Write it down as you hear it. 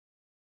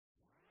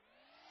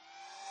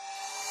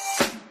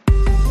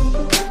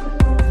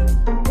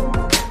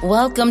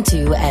Welcome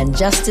to And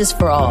Justice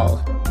for All,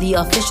 the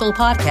official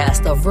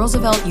podcast of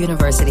Roosevelt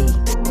University,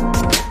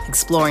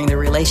 exploring the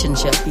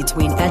relationship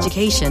between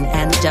education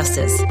and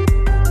justice,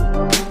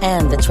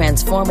 and the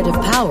transformative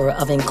power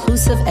of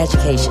inclusive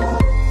education.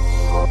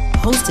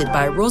 Hosted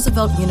by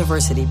Roosevelt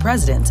University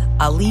President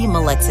Ali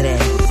Malekzadeh.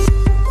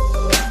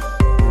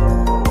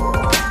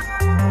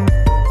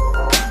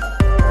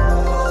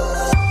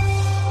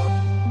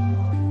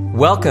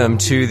 Welcome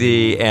to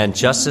the And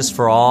Justice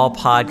for All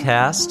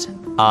podcast.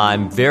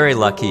 I'm very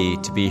lucky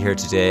to be here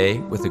today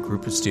with a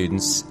group of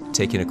students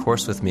taking a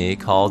course with me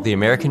called The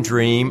American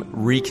Dream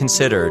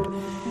Reconsidered.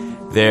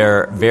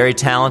 They're very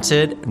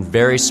talented and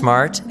very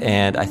smart,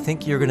 and I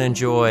think you're going to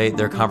enjoy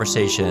their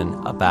conversation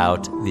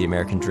about the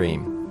American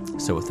dream.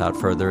 So without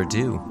further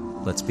ado,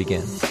 let's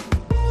begin.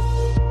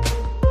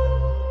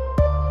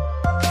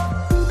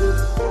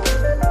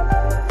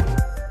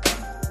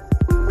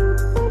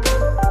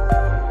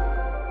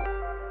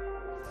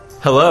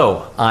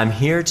 Hello, I'm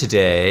here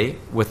today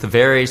with a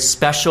very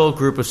special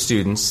group of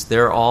students.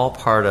 They're all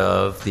part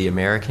of the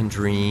American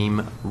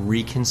Dream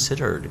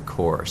Reconsidered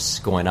course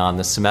going on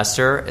this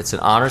semester. It's an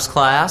honors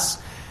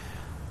class.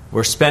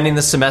 We're spending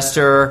the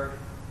semester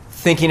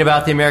thinking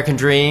about the American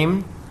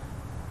Dream,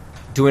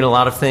 doing a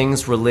lot of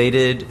things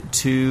related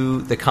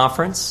to the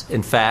conference.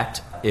 In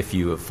fact, if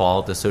you have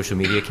followed the social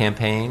media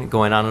campaign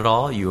going on at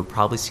all, you have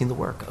probably seen the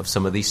work of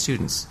some of these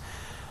students.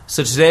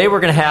 So today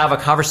we're going to have a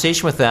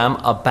conversation with them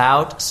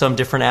about some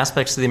different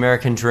aspects of the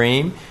American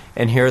Dream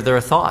and hear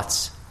their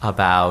thoughts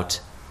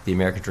about the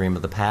American Dream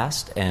of the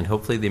past and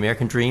hopefully the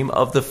American Dream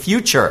of the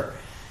future.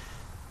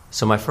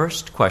 So my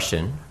first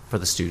question for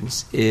the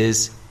students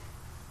is,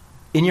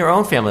 in your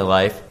own family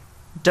life,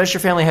 does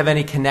your family have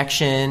any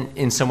connection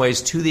in some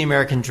ways to the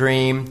American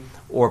Dream,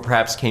 or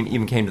perhaps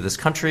came to this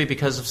country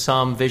because of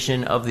some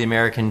vision of the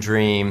American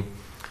Dream?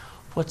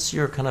 What's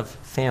your kind of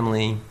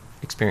family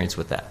experience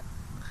with that?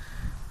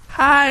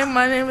 Hi,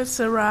 my name is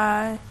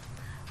Sarai.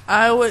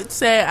 I would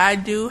say I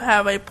do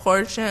have a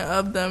portion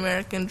of the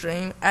American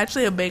Dream,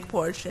 actually a big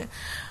portion.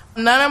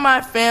 None of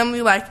my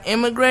family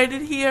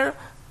immigrated here,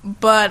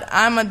 but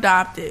I'm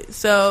adopted.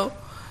 So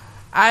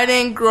I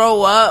didn't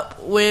grow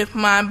up with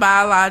my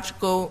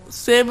biological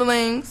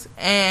siblings,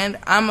 and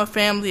I'm a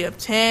family of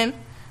 10.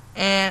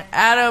 And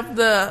out of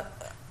the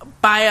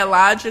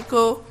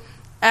biological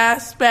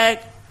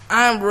aspect,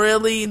 I'm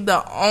really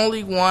the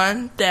only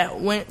one that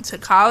went to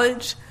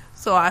college.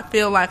 So I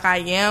feel like I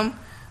am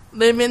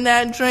living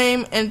that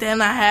dream. And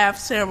then I have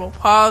cerebral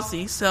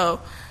palsy,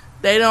 so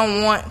they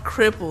don't want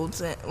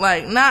cripples.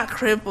 Not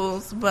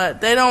cripples,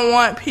 but they don't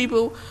want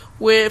people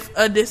with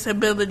a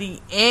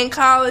disability in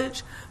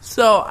college.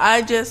 So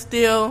I just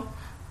feel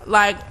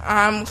like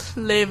I'm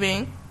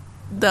living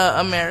the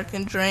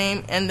American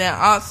dream. And then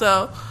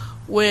also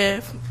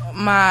with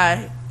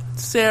my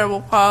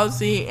cerebral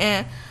palsy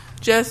and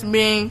just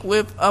being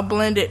with a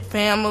blended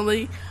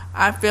family,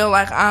 I feel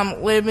like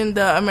I'm living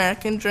the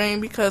American dream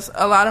because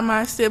a lot of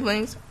my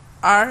siblings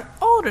are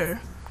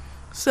older.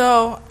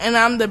 So, and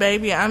I'm the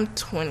baby, I'm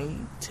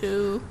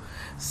 22.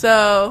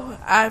 So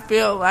I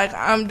feel like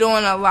I'm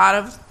doing a lot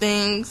of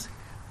things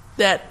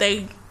that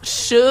they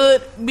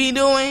should be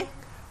doing,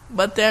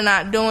 but they're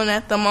not doing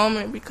at the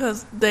moment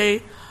because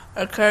they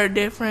occur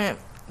different.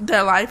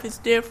 Their life is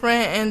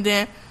different. And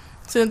then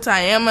since I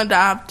am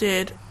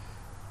adopted,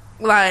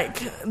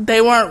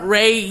 they weren't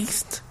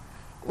raised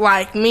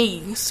like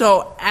me.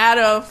 So out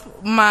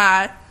of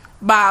my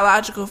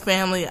biological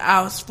family,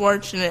 I was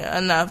fortunate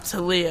enough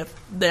to live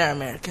their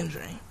American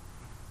dream.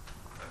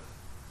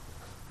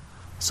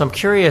 So I'm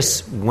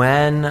curious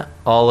when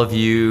all of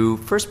you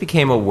first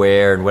became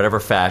aware in whatever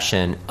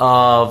fashion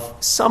of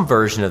some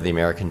version of the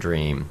American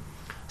dream,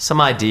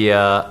 some idea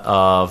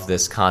of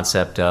this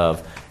concept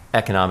of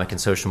economic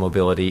and social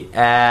mobility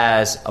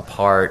as a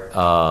part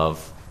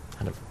of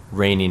kind of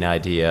reigning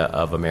idea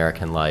of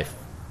American life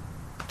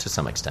to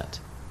some extent.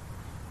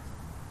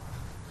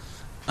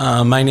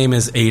 My name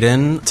is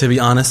Aiden. To be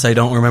honest, I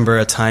don't remember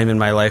a time in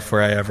my life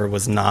where I ever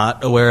was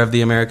not aware of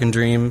the American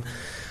dream.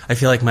 I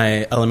feel like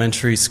my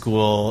elementary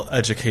school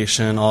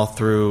education all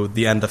through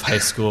the end of high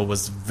school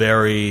was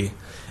very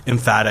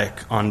emphatic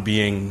on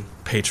being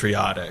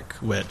patriotic,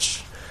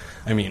 which,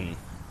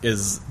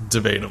 is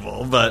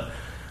debatable. But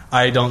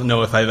I don't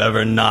know if I've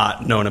ever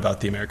not known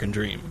about the American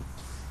dream.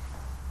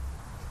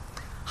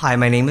 Hi,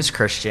 my name is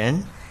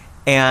Christian.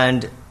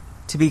 And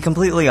to be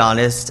completely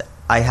honest,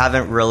 I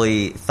haven't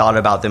really thought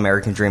about the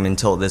American dream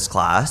until this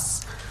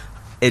class.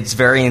 It's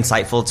very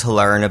insightful to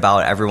learn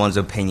about everyone's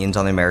opinions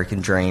on the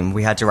American dream.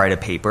 We had to write a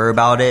paper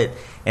about it,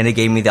 and it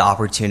gave me the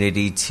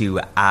opportunity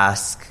to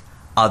ask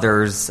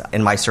others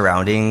in my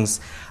surroundings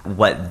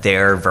what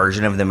their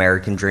version of the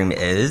American dream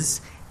is,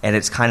 and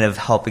it's kind of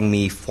helping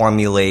me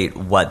formulate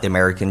what the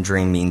American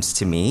dream means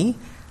to me.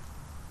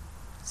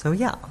 So,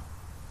 yeah.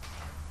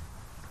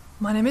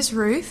 My name is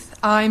Ruth.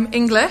 I'm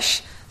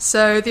English.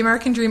 So the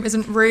American dream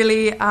isn't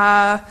really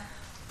part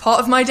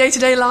of my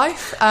day-to-day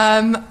life.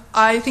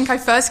 I think I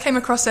first came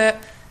across it,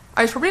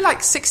 I was probably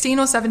 16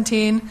 or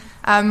 17,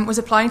 was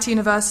applying to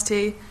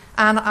university,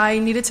 and I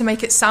needed to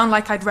make it sound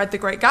like I'd read The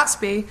Great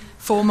Gatsby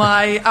for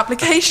my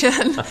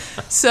application.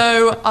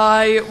 So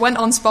I went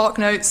on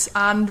SparkNotes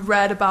and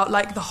read about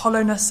like the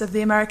hollowness of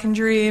the American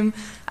dream,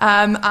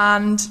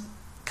 and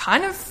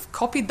kind of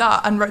copied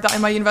that and wrote that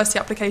in my university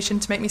application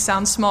to make me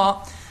sound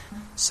smart.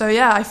 So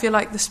yeah, I feel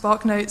like the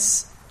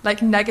SparkNotes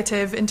like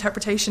negative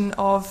interpretation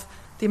of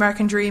the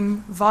American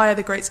dream via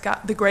The Great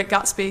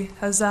Gatsby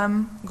has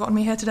gotten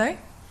me here today.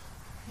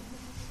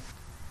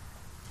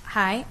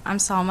 Hi, I'm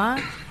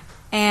Salma,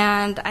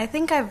 and I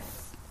think I've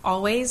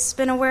always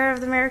been aware of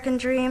the American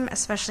dream,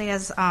 especially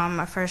as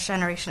a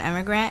first-generation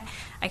immigrant.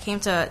 I came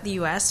to the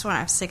U.S. when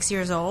I was 6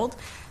 years old,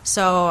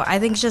 so I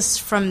think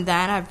just from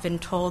then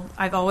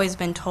I've always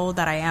been told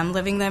that I am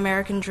living the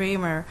American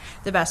dream, or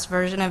the best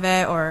version of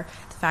it, or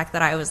the fact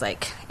that I was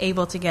like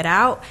able to get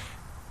out.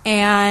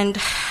 And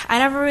I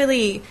never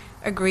really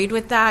agreed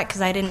with that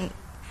because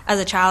as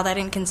a child, I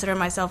didn't consider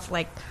myself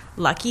like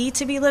lucky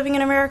to be living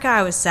in America.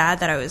 I was sad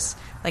that I was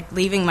like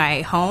leaving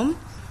my home.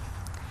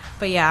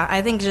 But yeah,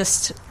 I think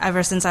just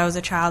ever since I was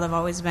a child, I've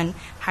always been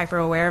hyper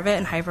aware of it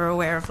and hyper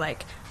aware of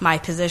like my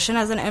position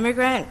as an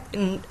immigrant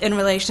in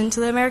relation to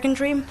the American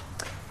dream.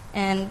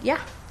 And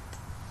yeah.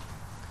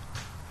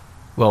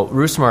 Well,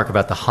 Ruth's remark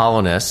about the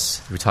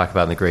hollowness we talk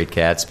about in The Great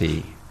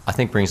Gatsby, I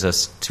think brings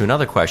us to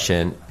another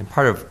question. And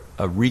part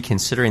of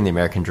reconsidering the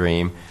American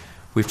dream,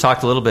 we've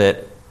talked a little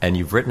bit, and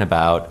you've written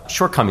about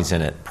shortcomings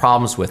in it,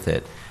 problems with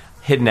it,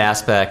 hidden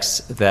aspects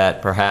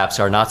that perhaps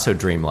are not so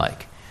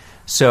dreamlike.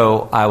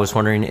 So I was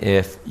wondering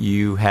if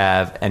you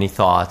have any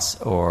thoughts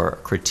or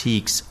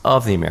critiques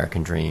of the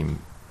American dream,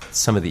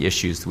 some of the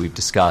issues that we've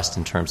discussed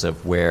in terms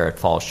of where it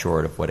falls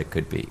short of what it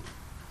could be.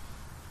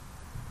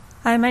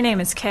 Hi, my name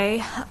is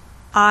Kay.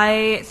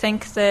 I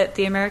think that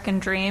the American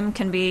dream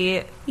can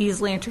be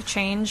easily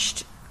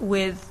interchanged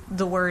with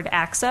the word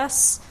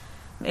access.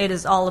 It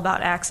is all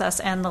about access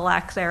and the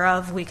lack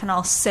thereof. We can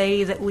all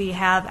say that we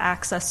have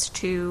access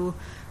to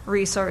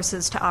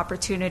resources, to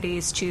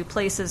opportunities, to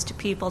places, to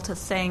people, to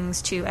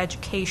things, to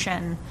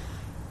education.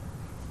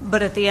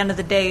 But at the end of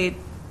the day,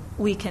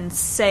 we can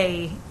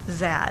say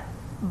that,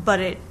 but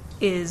it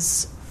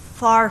is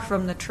far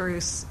from the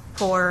truth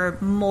for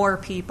more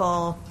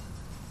people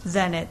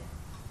than it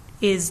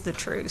is the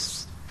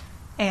truth.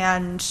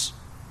 And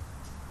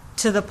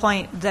to the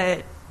point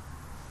that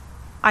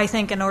I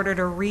think in order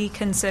to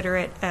reconsider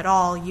it at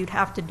all, you'd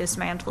have to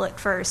dismantle it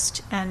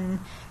first and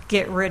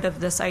get rid of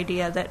this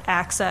idea that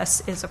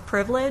access is a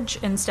privilege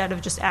instead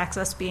of just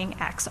access being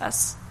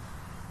access.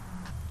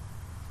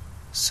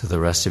 So the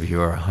rest of you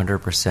are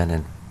 100%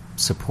 in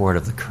support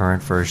of the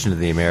current version of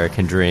the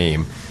American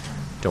dream.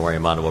 Don't worry,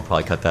 Amanda, we'll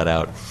probably cut that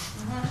out.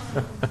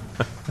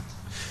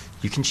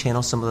 You can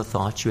channel some of the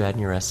thoughts you had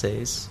in your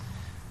essays.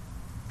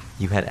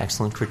 You had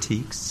excellent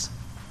critiques.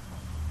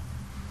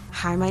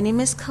 Hi, my name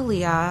is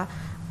Kalia.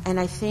 And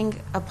I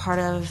think a part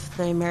of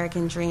the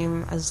American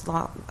dream, as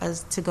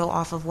to go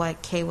off of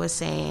what Kay was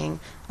saying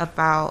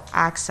about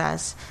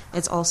access,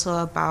 it's also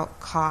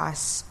about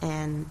costs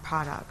and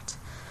product.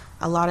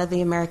 A lot of the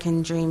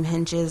American dream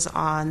hinges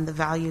on the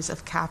values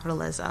of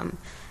capitalism.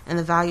 And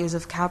the values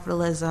of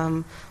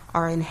capitalism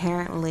are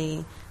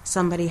inherently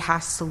somebody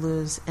has to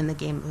lose in the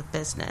game of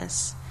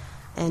business.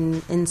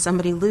 And in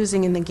somebody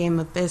losing in the game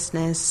of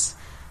business,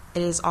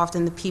 it is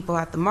often the people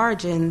at the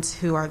margins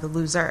who are the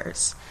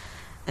losers.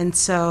 And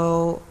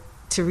so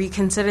to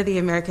reconsider the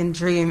American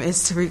dream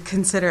is to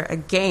reconsider a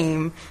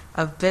game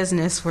of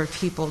business where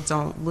people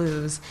don't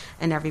lose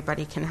and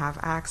everybody can have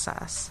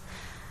access.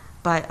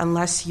 But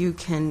unless you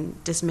can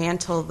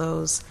dismantle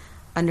those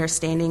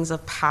understandings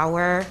of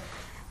power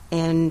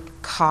and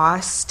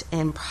cost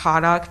and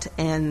product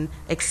and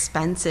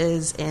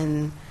expenses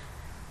and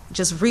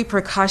just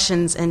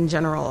repercussions in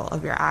general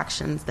of your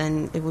actions,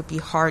 then it would be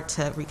hard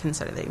to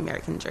reconsider the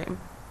American dream.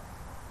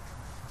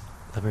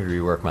 Let me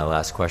rework my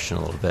last question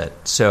a little bit.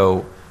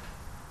 So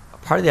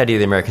part of the idea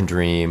of the American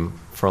dream,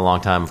 for a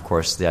long time, of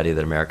course, the idea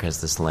that America is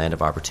this land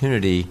of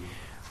opportunity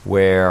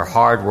where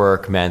hard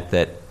work meant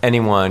that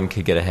anyone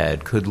could get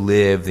ahead, could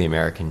live the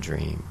American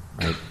dream,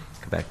 right?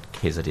 Go back to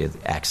Kay's idea of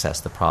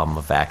access, the problem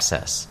of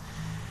access.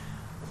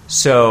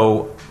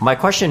 So my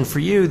question for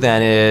you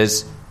then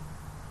is,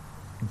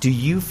 do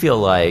you feel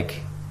like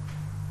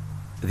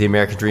the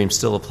American dream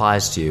still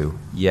applies to you?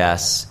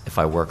 Yes, if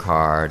I work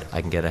hard,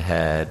 I can get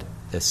ahead.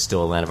 It's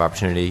still a land of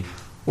opportunity?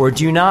 Or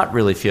do you not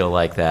really feel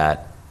like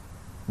that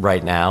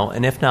right now?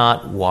 And if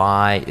not,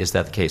 why is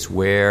that the case?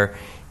 Where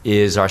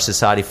is our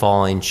society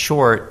falling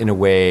short in a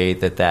way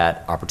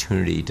that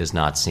opportunity does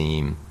not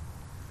seem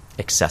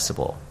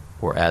accessible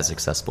or as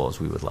accessible as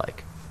we would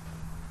like?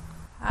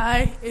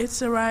 Hi, it's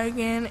Sarai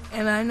again,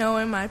 and I know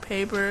in my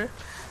paper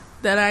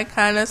that I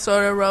kind of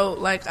sort of wrote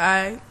like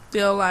I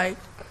feel like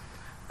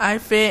I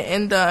fit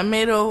in the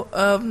middle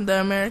of the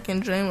American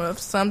dream of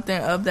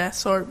something of that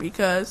sort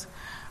because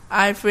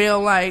I feel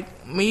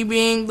like me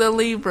being the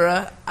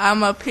Libra,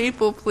 I'm a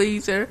people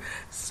pleaser,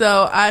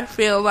 so I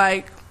feel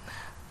like,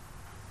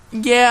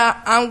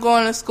 yeah, I'm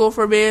going to school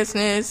for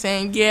business,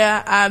 and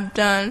yeah, I've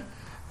done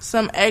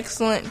some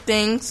excellent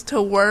things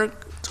to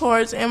work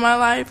towards in my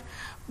life,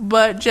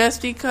 but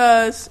just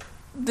because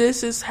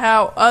this is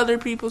how other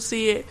people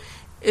see it,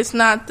 it's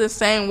not the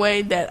same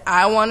way that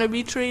I want to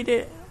be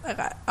treated. Like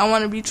I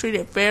want to be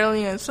treated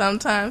fairly, and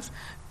sometimes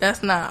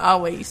that's not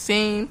always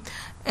seen.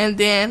 And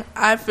then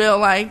I feel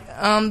like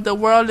the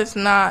world is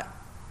not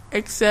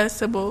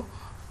accessible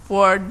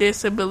for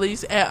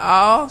disabilities at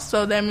all,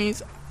 so that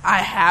means I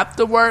have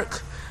to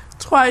work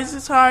twice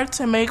as hard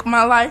to make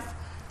my life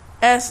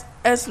as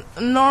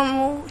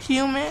normal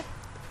human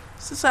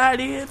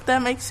society, if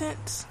that makes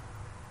sense.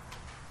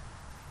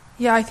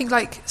 Yeah, I think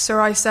like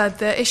Sarai said,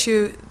 the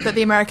issue that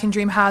the American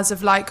dream has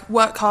of like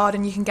work hard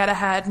and you can get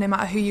ahead no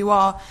matter who you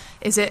are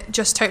is it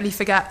just totally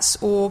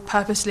forgets or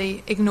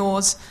purposely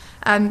ignores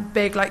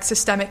big like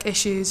systemic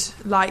issues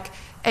like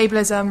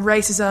ableism,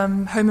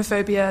 racism,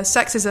 homophobia,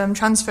 sexism,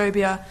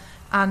 transphobia,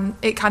 and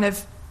it kind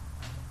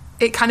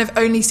of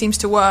only seems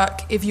to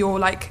work if you're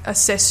like a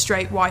cis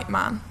straight white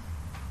man.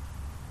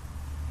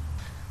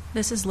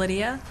 This is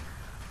Lydia.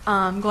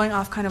 Going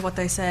off kind of what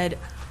they said,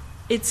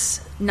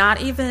 it's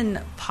not even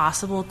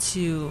possible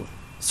to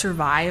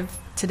survive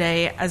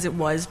today as it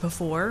was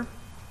before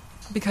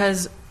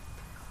because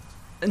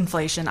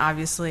inflation,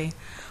 obviously,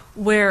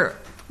 where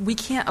we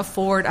can't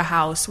afford a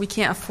house, we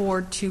can't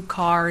afford 2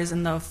 cars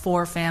and the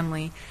 4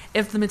 family.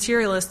 If the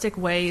materialistic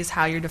way is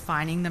how you're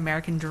defining the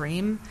American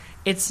dream,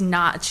 it's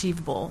not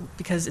achievable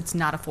because it's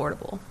not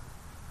affordable.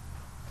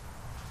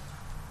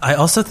 I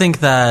also think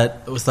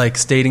that it was like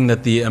stating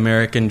that the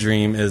American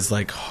dream is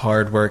like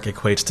hard work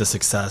equates to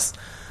success,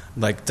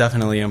 like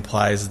definitely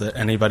implies that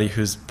anybody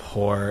who's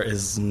poor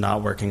is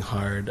not working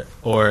hard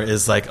or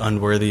is like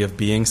unworthy of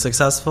being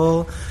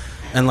successful.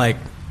 And like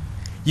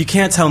you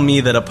can't tell me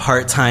that a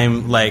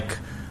part-time like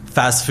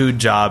fast food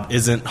job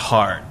isn't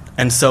hard.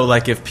 And so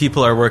like if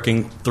people are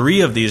working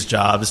 3 of these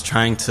jobs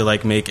trying to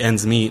like make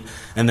ends meet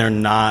and they're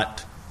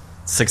not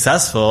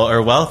successful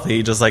or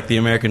wealthy, just like the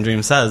American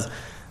dream says,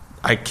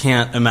 I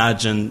can't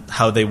imagine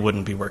how they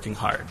wouldn't be working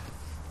hard.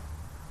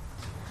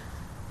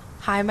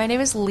 Hi, my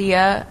name is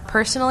Leah.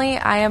 Personally,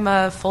 I am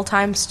a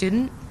full-time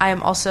student. I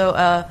am also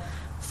a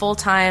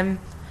full-time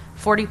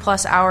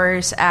 40-plus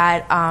hours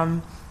at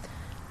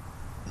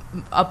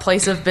a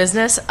place of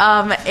business.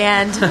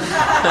 And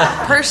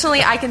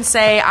personally, I can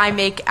say I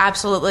make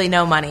absolutely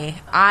no money.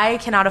 I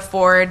cannot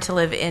afford to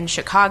live in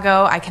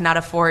Chicago. I cannot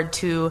afford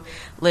to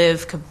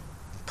live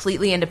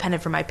completely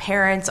independent from my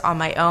parents on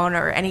my own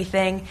or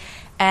anything.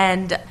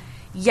 And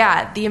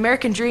yeah, the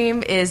American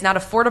dream is not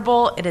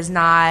affordable. It is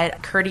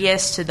not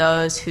courteous to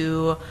those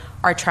who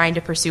are trying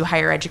to pursue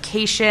higher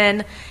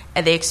education,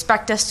 and they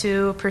expect us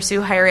to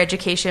pursue higher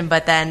education,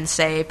 but then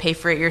say, pay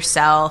for it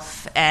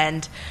yourself,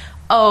 and,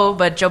 oh,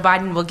 but Joe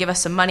Biden will give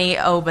us some money.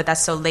 Oh, but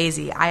that's so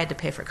lazy. I had to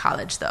pay for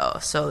college, though.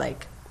 So,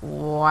 like,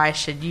 why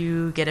should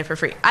you get it for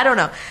free? I don't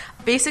know.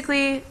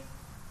 Basically,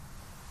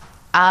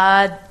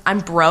 I'm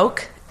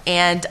broke.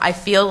 And I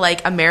feel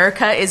like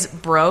America is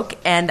broke,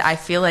 and I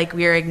feel like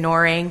we are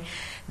ignoring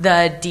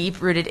the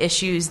deep-rooted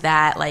issues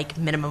that, like,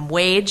 minimum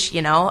wage,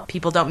 you know,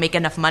 people don't make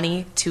enough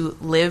money to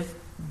live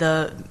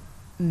the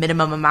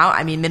minimum amount.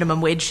 I mean,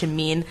 minimum wage should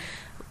mean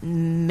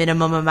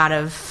minimum amount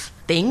of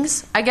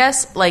things, I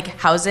guess, like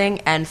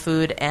housing and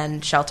food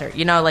and shelter.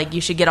 You know, like,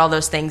 you should get all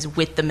those things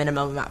with the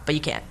minimum amount, but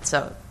you can't.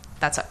 So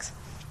that sucks.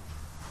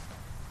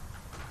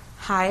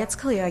 Hi, it's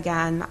Kalia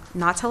again.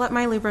 Not to let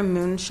my Libra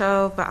moon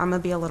show, but I'm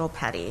going to be a little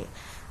petty.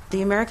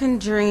 The American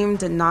dream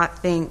did not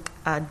think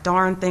a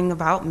darn thing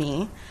about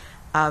me,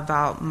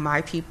 about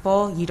my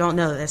people. You don't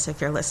know this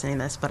if you're listening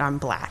to this, but I'm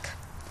Black.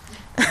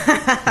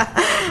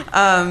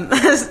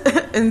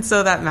 And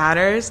so that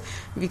matters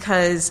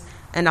because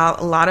in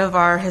a lot of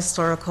our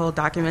historical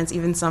documents,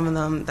 even some of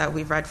them that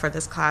we've read for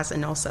this class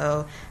and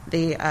also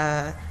the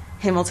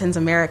Hamilton's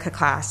America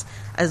class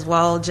as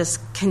well, just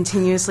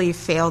continuously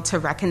failed to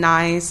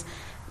recognize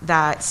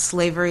that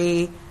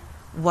slavery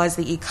was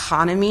the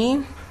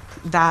economy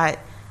that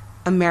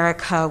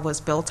America was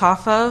built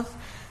off of,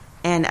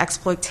 and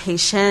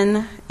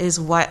exploitation is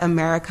what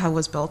America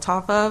was built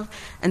off of.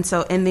 And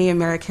so in the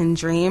American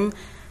dream,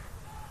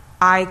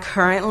 I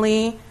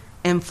currently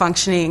am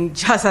functioning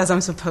just as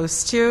I'm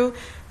supposed to,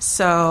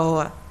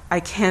 so I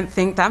can't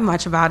think that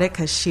much about it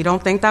because she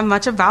don't think that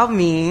much about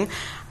me.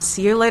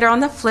 See you later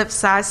on the flip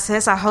side,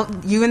 sis. I hope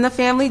you and the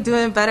family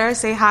doing better.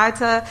 Say hi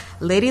to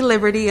Lady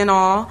Liberty and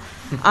all.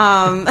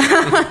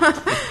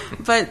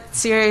 But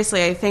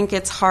seriously, I think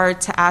it's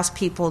hard to ask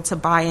people to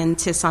buy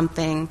into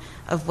something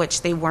of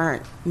which they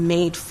weren't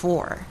made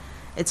for.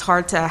 It's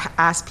hard to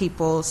ask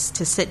people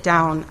to sit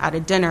down at a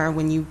dinner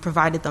when you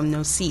provided them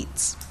no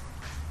seats.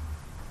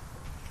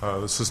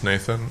 This is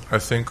Nathan. I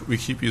think we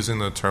keep using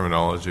the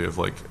terminology of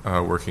like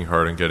working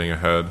hard and getting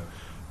ahead,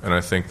 and I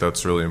think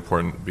that's really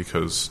important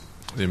because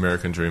the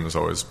American dream has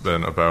always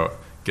been about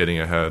getting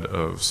ahead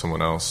of someone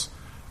else,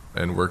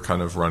 and we're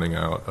kind of running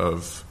out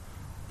of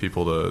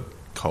people to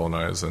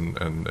colonize and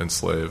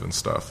enslave and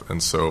stuff.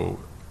 And so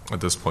at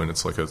this point,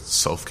 it's like a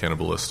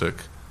self-cannibalistic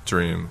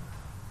dream.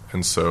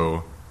 And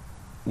so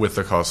with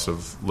the cost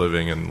of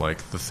living and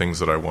like the things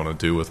that I want to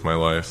do with my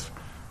life,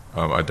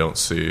 I don't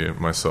see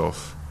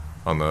myself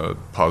on the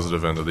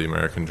positive end of the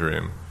American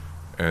dream.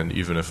 And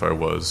even if I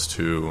was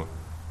to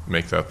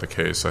make that the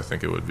case, I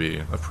think it would be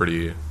a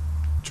pretty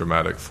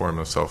dramatic form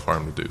of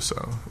self-harm to do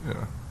so.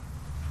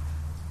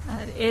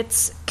 Yeah.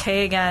 It's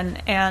Kay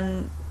again,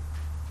 and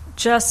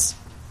just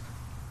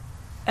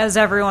as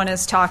everyone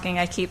is talking,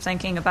 I keep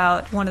thinking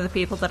about one of the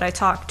people that I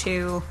talked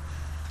to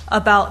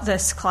about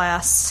this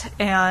class,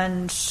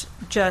 and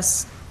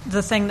just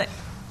the thing that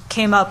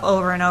came up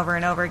over and over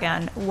and over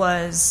again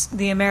was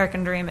the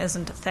American dream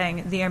isn't a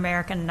thing, the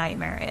American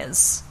nightmare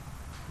is.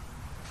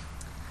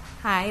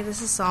 Hi,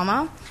 this is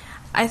Salma.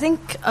 I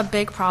think a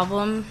big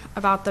problem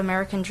about the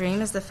American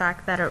dream is the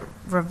fact that it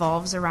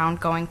revolves around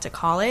going to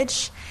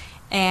college.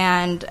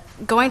 And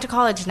going to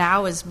college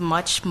now is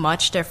much,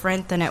 much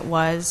different than it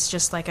was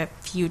just like a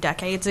few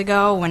decades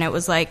ago when it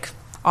was like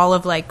all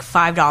of like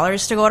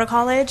 $5 to go to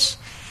college.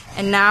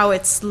 And now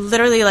it's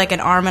literally like an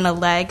arm and a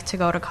leg to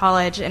go to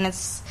college. And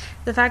it's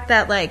the fact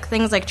that like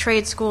things like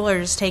trade school or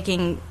just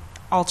taking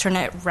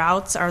alternate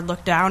routes are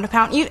looked down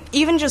upon.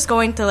 Even just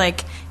going to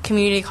like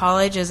community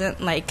college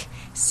isn't like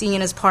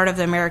seen as part of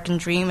the American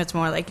dream. It's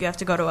more like you have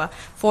to go to a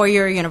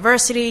 4-year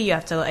university, you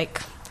have to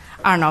like,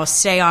 I don't know,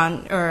 stay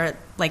on or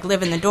like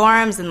live in the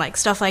dorms and like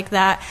stuff like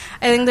that.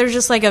 I think there's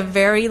just like a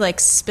very like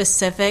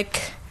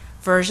specific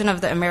version of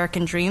the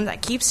American dream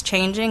that keeps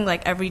changing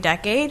like every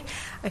decade.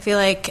 I feel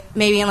like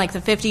maybe in like the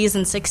 50s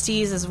and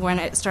 60s is when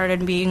it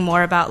started being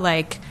more about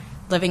like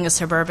living a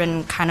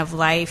suburban kind of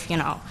life, you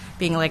know,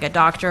 being like a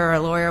doctor or a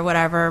lawyer or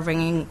whatever,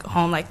 bringing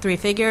home like 3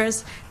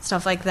 figures,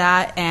 stuff like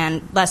that,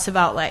 and less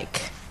about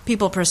like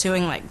people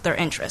pursuing like their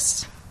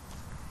interests.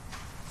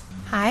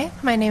 Hi,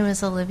 my name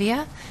is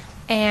Olivia,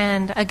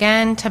 and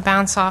again, to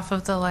bounce off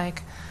of the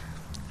like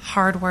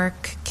hard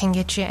work can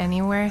get you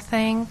anywhere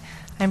thing,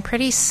 I'm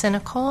pretty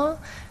cynical,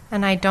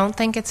 and I don't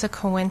think it's a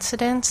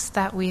coincidence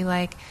that we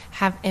like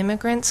have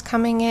immigrants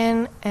coming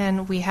in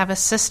and we have a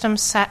system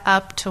set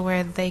up to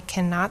where they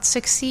cannot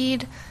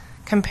succeed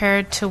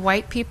compared to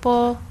white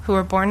people who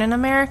were born in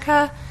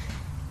America,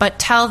 but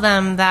tell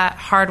them that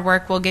hard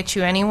work will get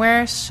you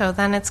anywhere. So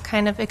then it's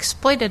kind of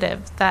exploitative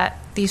that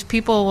these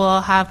people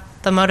will have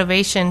the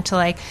motivation to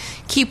like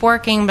keep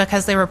working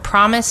because they were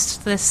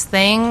promised this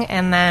thing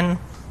and then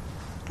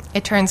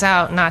it turns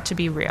out not to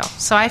be real.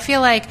 So I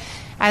feel like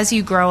as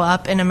you grow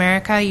up in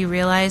America, you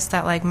realize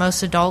that like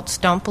most adults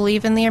don't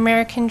believe in the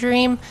American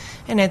dream,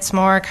 and it's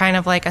more kind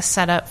of like a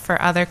setup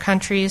for other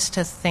countries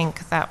to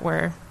think that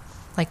we're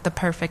like the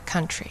perfect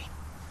country.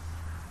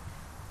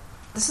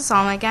 This is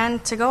Salma again.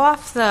 To go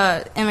off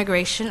the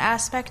immigration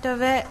aspect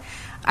of it,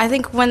 I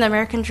think when the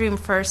American dream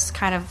first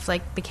kind of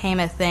like became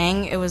a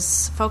thing, it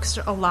was focused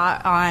a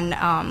lot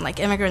on like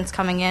immigrants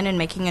coming in and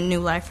making a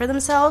new life for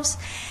themselves.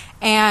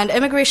 And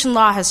immigration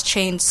law has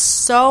changed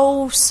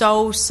so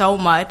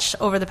much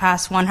over the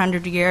past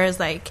 100 years.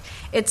 Like,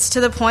 it's to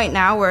the point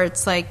now where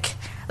it's like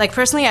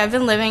personally, I've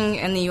been living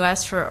in the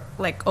U.S. for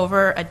like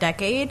over a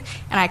decade,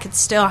 and I could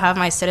still have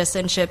my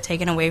citizenship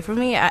taken away from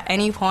me at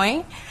any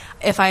point.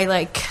 If I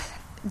like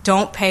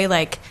don't pay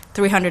like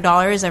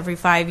 $300 every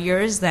 5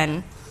 years,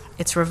 then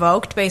it's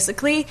revoked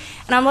basically.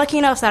 And I'm lucky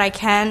enough that I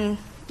can,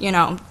 you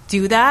know,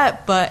 do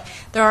that, but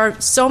there are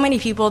so many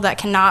people that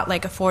cannot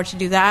like afford to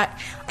do that.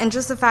 And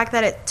just the fact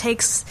that it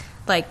takes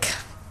like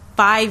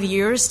 5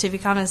 years to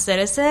become a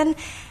citizen,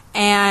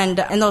 and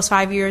in those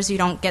 5 years you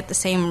don't get the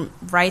same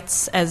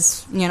rights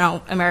as, you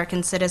know,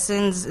 American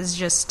citizens is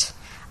just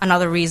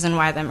another reason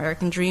why the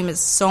American dream is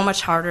so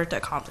much harder to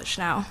accomplish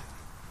now.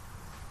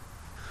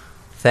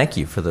 Thank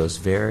you for those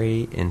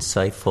very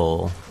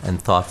insightful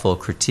and thoughtful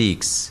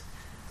critiques.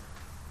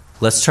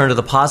 Let's turn to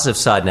the positive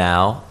side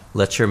now.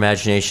 Let your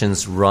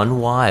imaginations run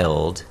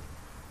wild.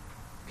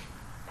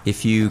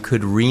 If you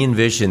could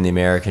re-envision the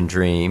American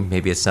dream,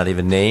 maybe it's not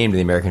even named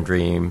the American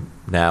dream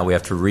now, we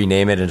have to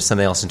rename it into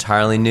something else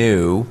entirely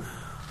new.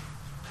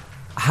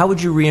 How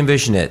would you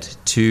re-envision it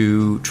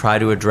to try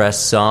to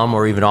address some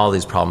or even all of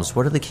these problems?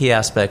 What are the key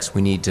aspects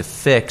we need to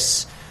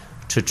fix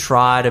to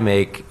try to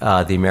make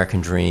the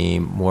American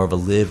dream more of a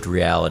lived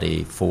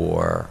reality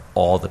for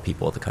all the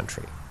people of the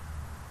country?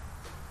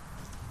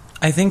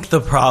 I think the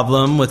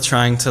problem with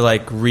trying to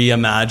like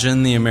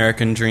reimagine the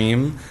American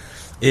dream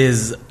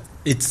is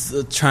it's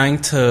trying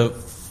to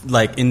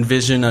like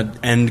envision an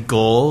end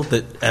goal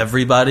that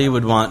everybody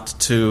would want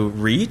to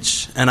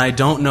reach, and I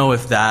don't know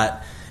if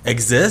that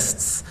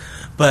exists.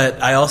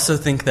 But I also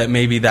think that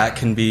maybe that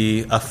can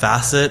be a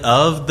facet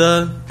of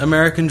the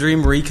American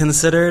dream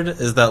reconsidered,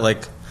 is that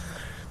like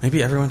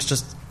maybe everyone's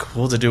just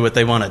cool to do what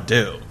they want to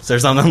do. So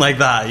there's something like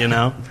that, you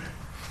know?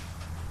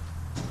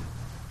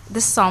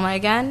 This is Salma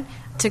again.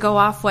 To go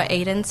off what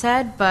Aiden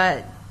said,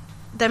 but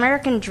the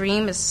American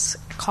dream is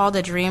called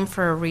a dream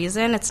for a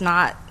reason. It's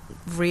not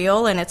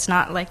real, and it's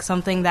not like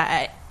something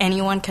that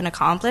anyone can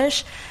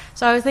accomplish.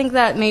 So I would think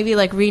that maybe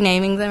like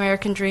renaming the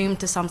American dream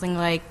to something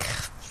like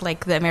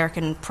the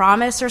American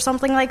promise or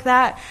something like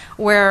that,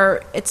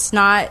 where it's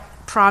not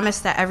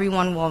promised that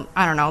everyone will,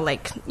 I don't know,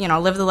 like, you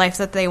know, live the life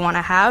that they want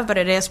to have, but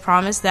it is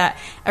promised that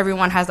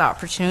everyone has the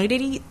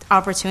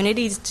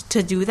opportunities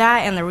to do that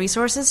and the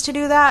resources to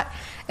do that.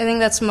 I think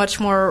that's much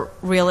more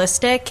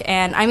realistic.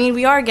 And I mean,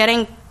 we are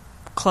getting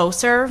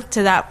closer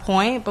to that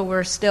point, but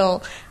we're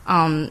still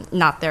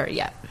not there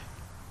yet.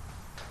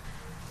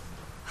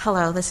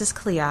 Hello, this is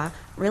Kalia.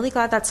 Really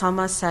glad that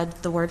Salma said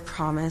the word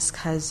promise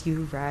because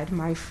you read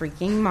my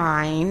freaking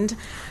mind.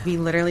 We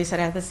literally said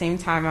it at the same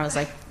time. I was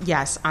like,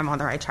 yes, I'm on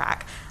the right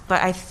track.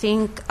 But I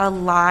think a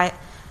lot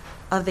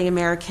of the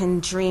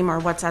American dream, or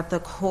what's at the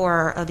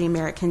core of the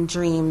American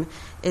dream,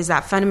 is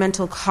that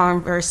fundamental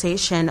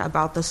conversation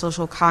about the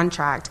social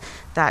contract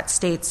that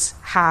states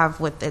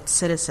have with its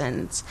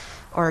citizens,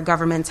 or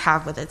governments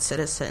have with its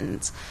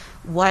citizens.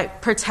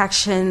 What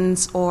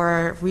protections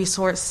or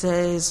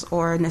resources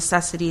or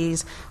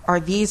necessities are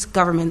these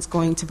governments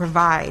going to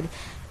provide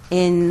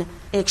in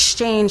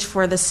exchange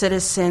for the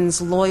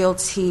citizens'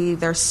 loyalty,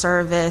 their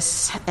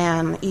service,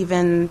 and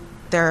even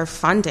their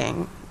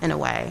funding in a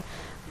way?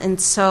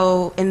 And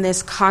so in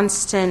this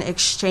constant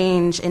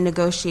exchange and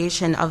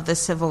negotiation of the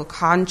civil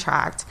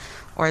contract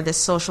or the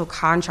social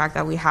contract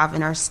that we have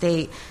in our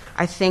state,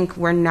 I think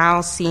we're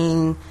now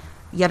seeing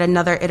yet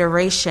another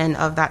iteration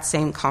of that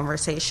same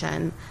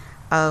conversation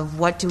of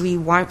what do we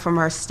want from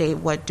our state,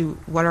 what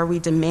are we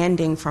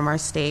demanding from our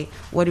state,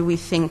 what do we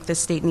think the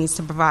state needs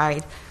to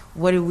provide,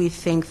 what do we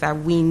think that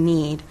we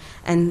need.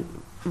 And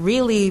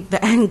really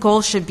the end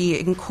goal should be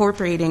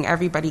incorporating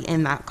everybody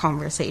in that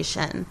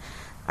conversation.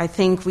 I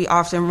think we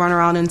often run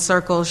around in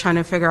circles trying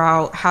to figure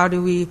out how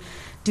do we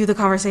do the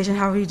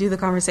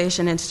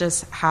conversation, It's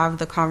just have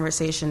the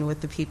conversation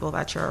with the people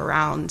that you're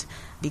around,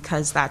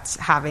 because that's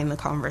having the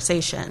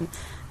conversation.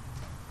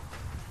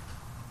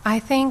 I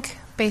think,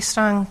 based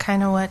on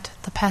kind of what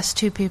the past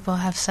two people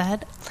have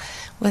said,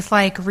 with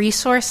like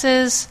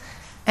resources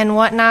and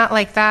whatnot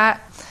like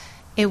that,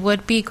 it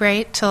would be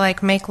great to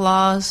like make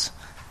laws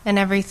and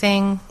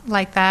everything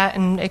like that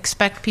and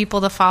expect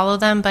people to follow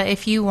them. But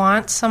if you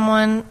want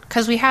someone,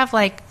 because we have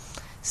like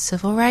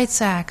civil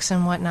rights acts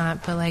and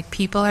whatnot, but like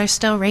people are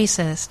still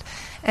racist.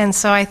 And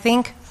so I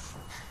think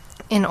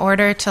in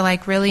order to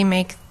like really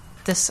make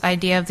this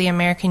idea of the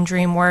American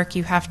dream work,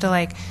 you have to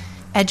like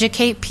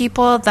educate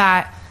people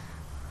that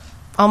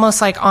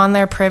almost like on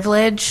their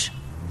privilege,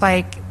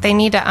 like they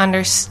need to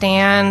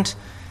understand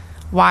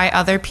why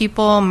other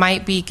people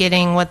might be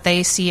getting what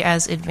they see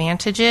as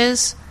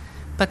advantages.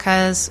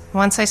 Because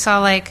once I saw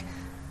like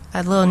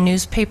a little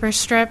newspaper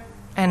strip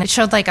and it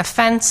showed like a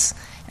fence,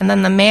 and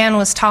then the man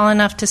was tall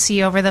enough to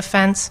see over the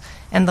fence,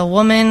 and the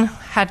woman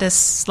had to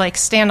like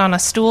stand on a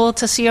stool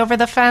to see over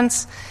the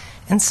fence.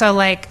 And so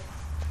like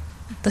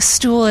the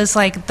stool is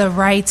like the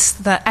rights,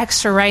 the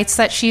extra rights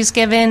that she's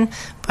given,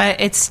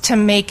 but it's to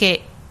make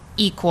it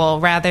equal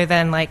rather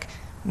than like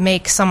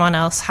make someone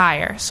else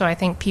higher. So I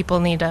think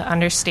people need to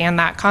understand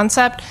that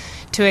concept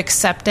to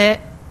accept it.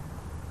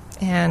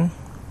 And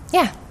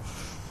yeah.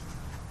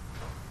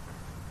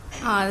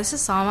 This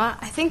is Salma.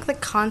 I think the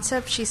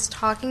concept she's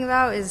talking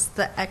about is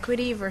the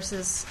equity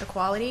versus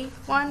equality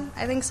one.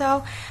 I think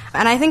so.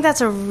 And I think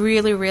that's a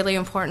really, really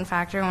important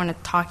factor when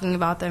talking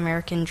about the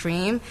American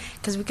dream,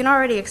 because we can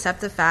already accept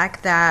the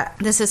fact that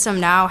the system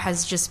now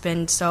has just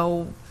been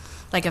so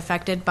like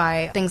affected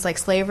by things like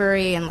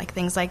slavery and like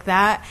things like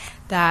that,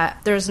 that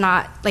there's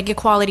not, like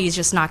equality is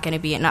just not going to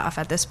be enough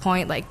at this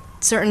point. Like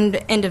certain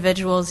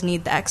individuals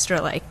need the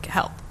extra like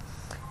help.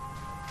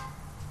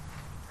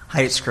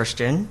 Hi, it's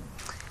Christian.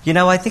 You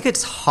know, I think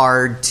it's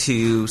hard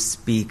to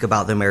speak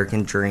about the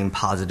American dream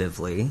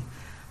positively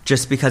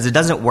just because it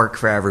doesn't work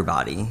for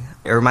everybody.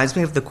 It reminds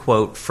me of the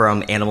quote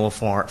from Animal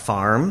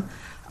Farm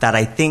that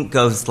I think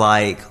goes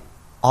like,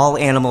 all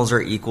animals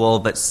are equal,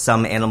 but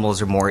some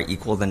animals are more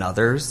equal than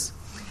others.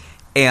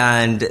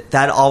 And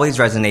that always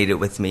resonated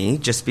with me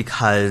just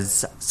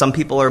because some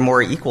people are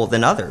more equal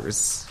than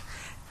others.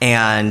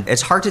 And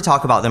it's hard to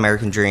talk about the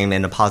American dream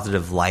in a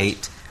positive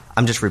light.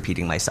 I'm just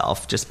repeating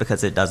myself just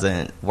because it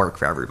doesn't work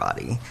for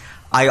everybody.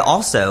 I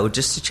also,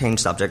 just to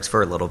change subjects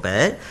for a little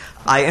bit,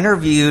 I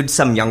interviewed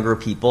some younger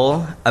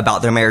people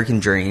about the American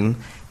dream,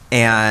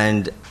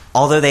 and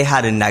although they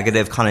had a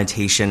negative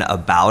connotation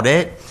about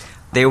it,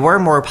 they were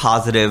more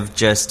positive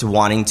just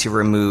wanting to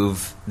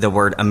remove the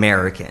word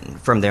American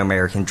from the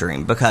American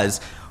dream,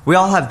 because we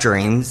all have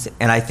dreams,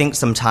 and I think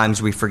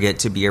sometimes we forget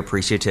to be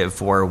appreciative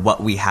for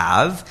what we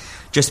have,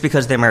 just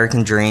because the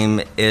American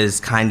dream is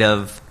kind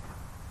of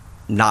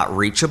not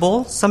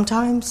reachable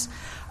sometimes.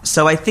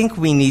 So I think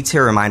we need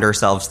to remind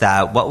ourselves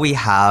that what we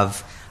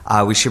have,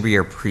 we should be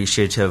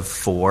appreciative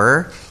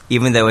for,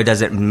 even though it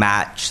doesn't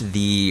match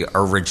the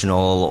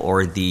original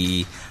or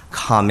the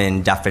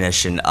common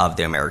definition of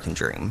the American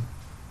dream.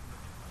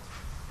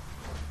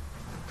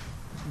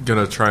 I'm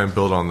going to try and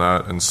build on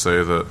that and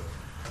say that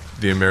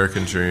the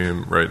American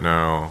dream right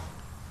now,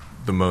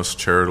 the most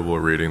charitable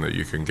reading that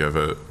you can give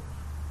it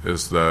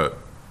is that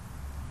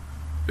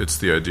it's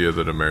the idea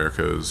that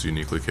America is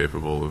uniquely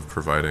capable of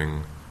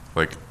providing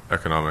like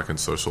economic and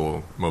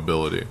social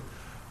mobility.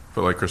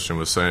 But like Christian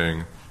was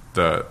saying,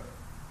 that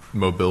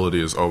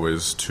mobility is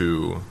always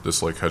to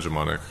this like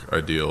hegemonic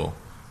ideal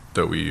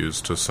that we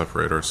use to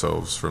separate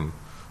ourselves from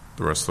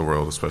the rest of the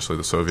world, especially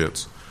the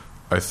Soviets.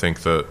 I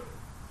think that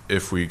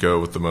if we go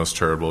with the most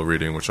charitable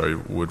reading, which I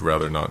would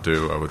rather not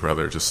do, I would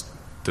rather just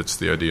ditch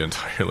the idea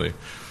entirely.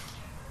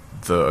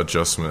 The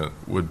adjustment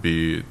would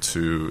be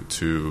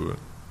to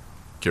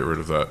get rid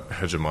of that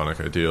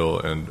hegemonic ideal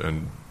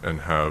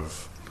and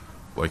have,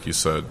 like you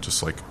said,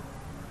 just like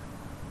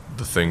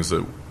the things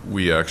that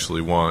we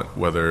actually want,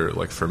 whether,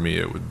 like for me,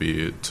 it would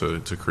be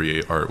to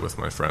create art with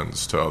my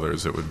friends. To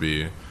others, it would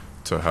be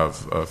to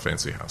have a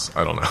fancy house.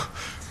 I don't know.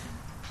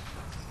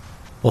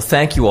 Well,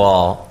 thank you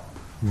all,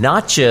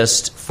 not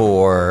just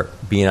for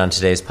being on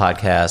today's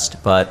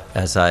podcast, but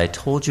as I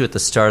told you at the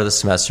start of the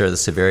semester,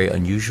 this is a very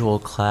unusual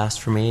class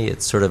for me.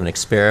 It's sort of an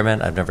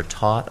experiment. I've never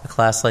taught a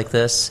class like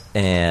this,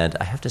 and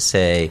I have to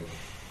say,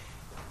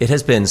 it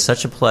has been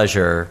such a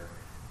pleasure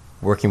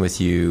working with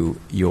you.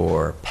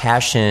 Your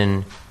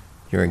passion,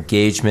 your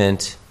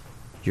engagement,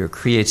 your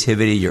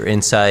creativity, your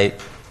insight,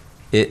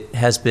 it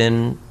has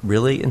been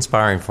really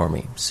inspiring for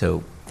me.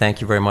 So thank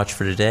you very much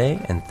for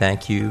today, and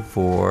thank you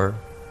for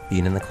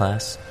being in the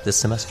class this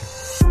semester.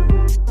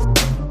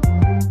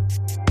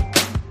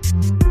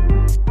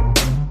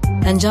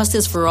 And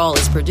Justice for All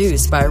is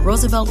produced by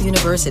Roosevelt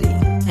University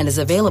and is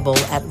available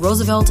at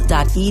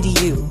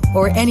roosevelt.edu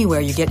or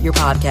anywhere you get your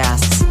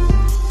podcasts.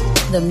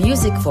 The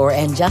music for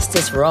And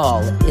Justice for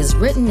All is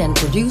written and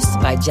produced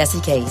by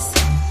Jesse Case.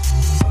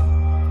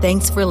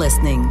 Thanks for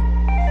listening.